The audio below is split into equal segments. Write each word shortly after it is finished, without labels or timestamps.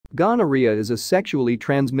Gonorrhea is a sexually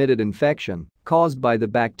transmitted infection caused by the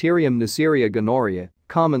bacterium Neisseria gonorrhoeae,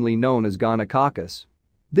 commonly known as gonococcus.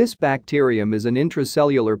 This bacterium is an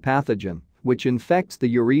intracellular pathogen which infects the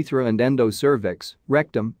urethra and endocervix,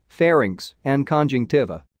 rectum, pharynx, and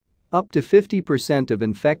conjunctiva. Up to 50% of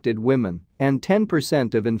infected women and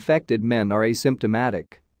 10% of infected men are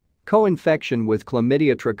asymptomatic. Co-infection with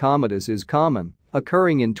chlamydia trachomatis is common,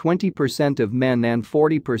 occurring in 20% of men and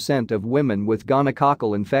 40% of women with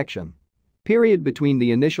gonococcal infection. Period between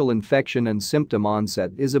the initial infection and symptom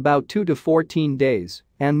onset is about 2 to 14 days,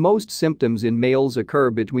 and most symptoms in males occur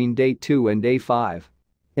between day 2 and day 5.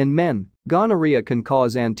 In men, gonorrhea can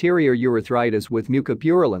cause anterior urethritis with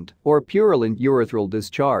mucopurulent or purulent urethral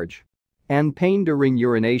discharge and pain during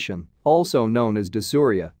urination, also known as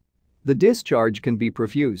dysuria. The discharge can be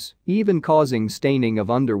profuse, even causing staining of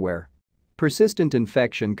underwear. Persistent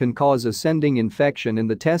infection can cause ascending infection in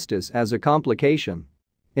the testis as a complication.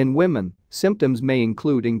 In women, symptoms may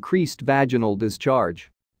include increased vaginal discharge,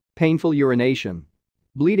 painful urination,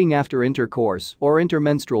 bleeding after intercourse or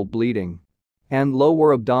intermenstrual bleeding, and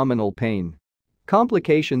lower abdominal pain.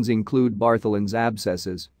 Complications include Bartholin's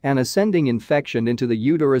abscesses and ascending infection into the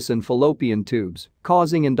uterus and fallopian tubes,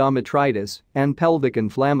 causing endometritis and pelvic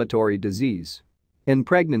inflammatory disease. In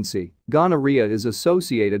pregnancy, gonorrhea is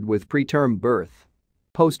associated with preterm birth,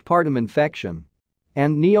 postpartum infection,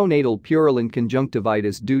 and neonatal purulent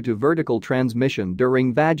conjunctivitis due to vertical transmission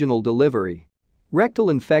during vaginal delivery.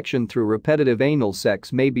 Rectal infection through repetitive anal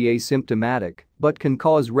sex may be asymptomatic but can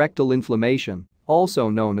cause rectal inflammation, also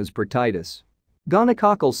known as proctitis.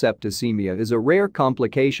 Gonococcal septicemia is a rare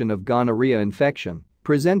complication of gonorrhea infection,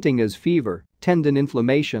 presenting as fever, tendon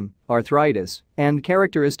inflammation, arthritis, and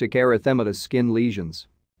characteristic erythematous skin lesions.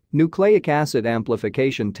 Nucleic acid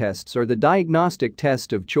amplification tests are the diagnostic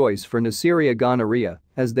test of choice for Neisseria gonorrhoeae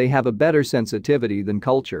as they have a better sensitivity than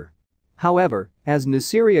culture. However, as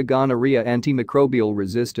Neisseria gonorrhoeae antimicrobial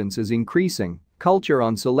resistance is increasing, culture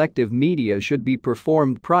on selective media should be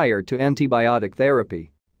performed prior to antibiotic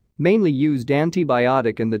therapy. Mainly used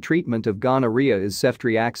antibiotic in the treatment of gonorrhea is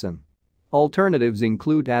ceftriaxone. Alternatives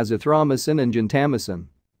include azithromycin and gentamicin.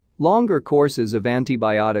 Longer courses of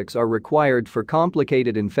antibiotics are required for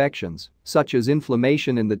complicated infections, such as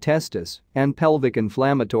inflammation in the testis and pelvic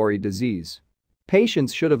inflammatory disease.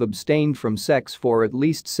 Patients should have abstained from sex for at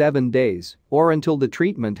least 7 days or until the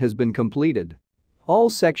treatment has been completed. All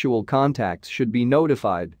sexual contacts should be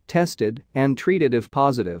notified, tested, and treated if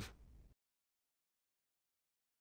positive.